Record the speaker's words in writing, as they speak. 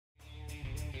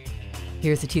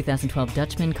Here's a 2012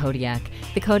 Dutchmen Kodiak.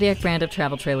 The Kodiak brand of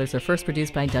travel trailers are first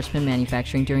produced by Dutchmen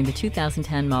Manufacturing during the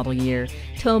 2010 model year.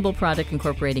 Towable product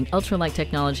incorporating ultralight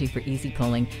technology for easy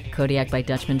pulling, Kodiak by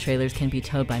Dutchmen trailers can be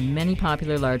towed by many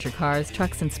popular larger cars,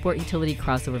 trucks, and sport utility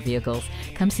crossover vehicles.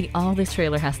 Come see all this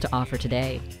trailer has to offer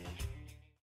today.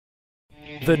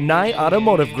 The Nye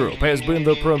Automotive Group has been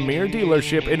the premier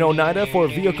dealership in Oneida for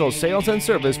vehicle sales and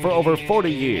service for over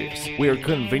 40 years. We are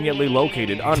conveniently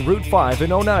located on Route 5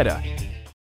 in Oneida.